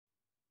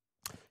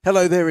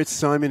Hello there, it's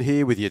Simon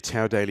here with your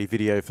Tao Daily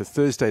video for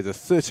Thursday the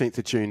 13th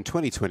of June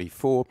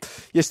 2024.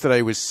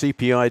 Yesterday was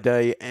CPI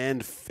day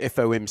and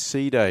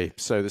FOMC day.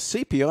 So the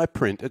CPI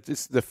print,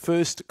 it's the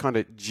first kind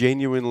of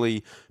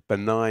genuinely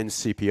benign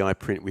CPI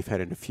print we've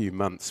had in a few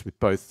months, with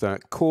both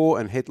core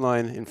and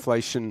headline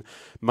inflation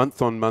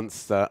month on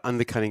month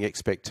undercutting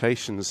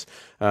expectations.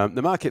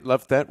 The market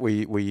loved that.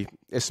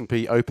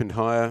 S&P opened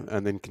higher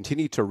and then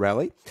continued to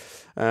rally.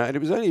 And it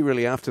was only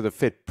really after the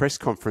Fed press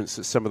conference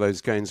that some of those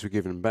gains were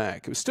given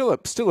back. It was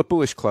still a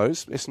bullish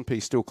close.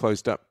 S&P still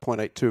closed up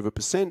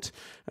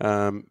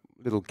 0.82%.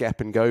 Little gap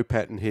and go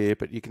pattern here,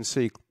 but you can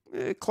see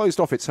it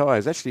closed off its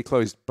highs. Actually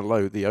closed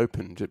below the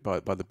open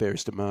by the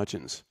barest of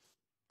margins.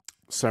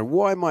 So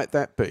why might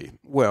that be?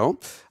 Well,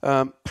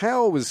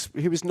 Powell was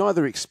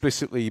neither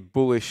explicitly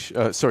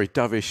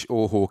dovish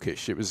or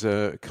hawkish. It was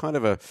a kind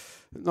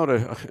of not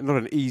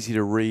an easy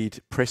to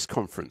read press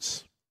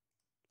conference.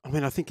 I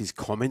mean, I think his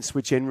comments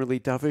were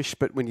generally dovish,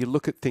 but when you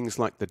look at things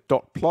like the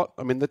dot plot,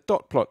 I mean, the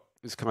dot plot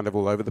is kind of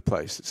all over the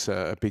place. It's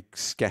a big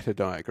scatter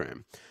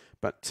diagram,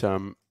 but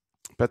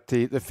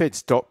the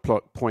Fed's dot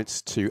plot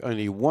points to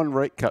only one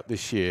rate cut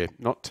this year,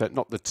 not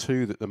the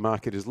two that the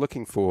market is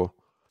looking for.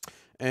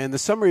 And the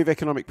Summary of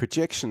Economic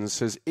Projections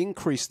has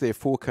increased their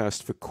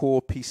forecast for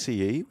core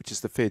PCE, which is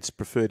the Fed's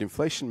preferred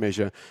inflation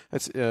measure.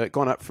 It's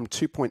gone up from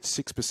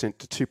 2.6%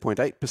 to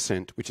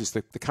 2.8%, which is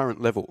the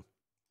current level.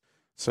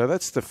 So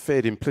that's the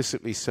Fed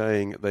implicitly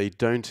saying they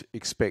don't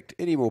expect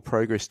any more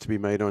progress to be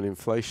made on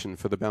inflation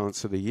for the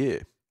balance of the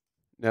year.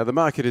 Now, the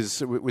market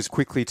was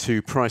quickly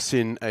to price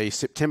in a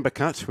September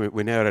cut.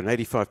 We're now at an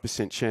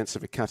 85% chance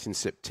of a cut in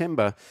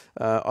September.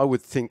 I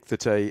would think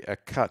that a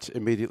cut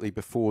immediately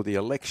before the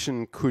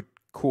election could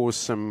cause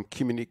some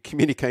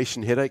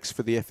communication headaches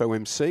for the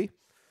FOMC,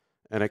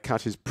 and a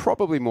cut is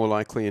probably more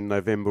likely in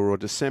November or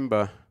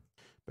December.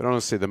 But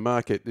honestly, the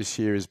market this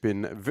year has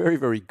been very,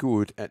 very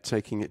good at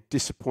taking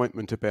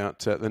disappointment about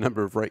the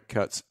number of rate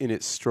cuts in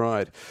its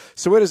stride.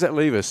 So where does that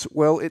leave us?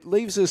 Well, it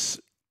leaves us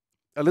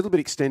a little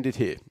bit extended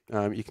here.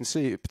 You can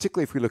see,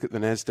 particularly if we look at the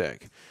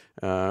NASDAQ,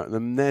 the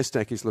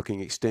NASDAQ is looking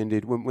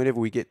extended.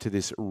 Whenever we get to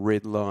this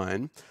red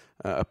line,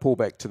 a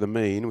pullback to the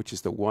mean, which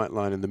is the white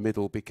line in the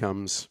middle,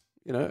 becomes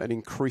an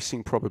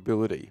increasing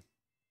probability.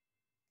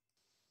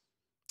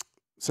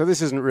 So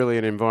this isn't really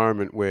an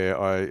environment where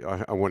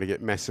I want to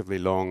get massively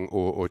long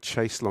or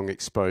chase long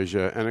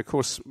exposure. And of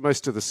course,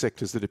 most of the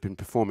sectors that have been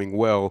performing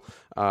well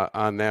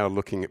are now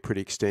looking at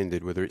pretty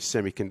extended, whether it's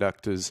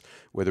semiconductors,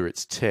 whether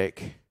it's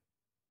tech.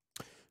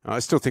 I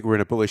still think we're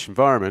in a bullish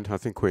environment. I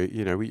think we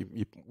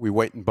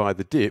wait and buy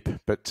the dip,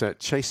 but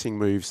chasing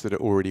moves that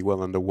are already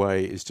well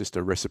underway is just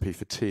a recipe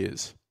for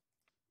tears.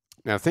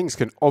 Now, things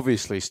can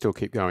obviously still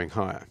keep going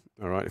higher.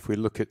 All right, if we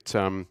look at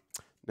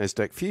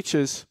NASDAQ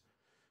futures,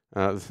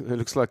 it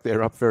looks like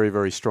they're up very,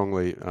 very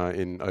strongly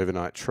in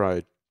overnight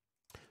trade.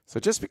 So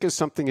just because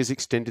something is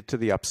extended to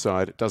the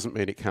upside, it doesn't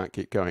mean it can't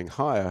keep going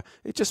higher.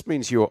 It just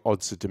means your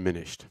odds are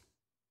diminished.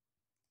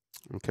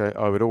 Okay,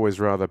 I would always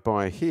rather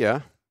buy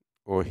here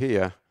or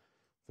here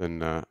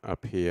than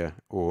up here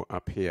or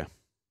up here.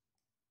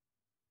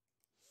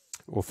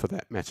 Or for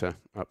that matter,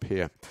 up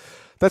here.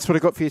 That's what I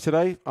got for you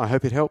today. I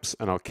hope it helps,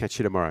 and I'll catch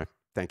you tomorrow.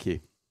 Thank you.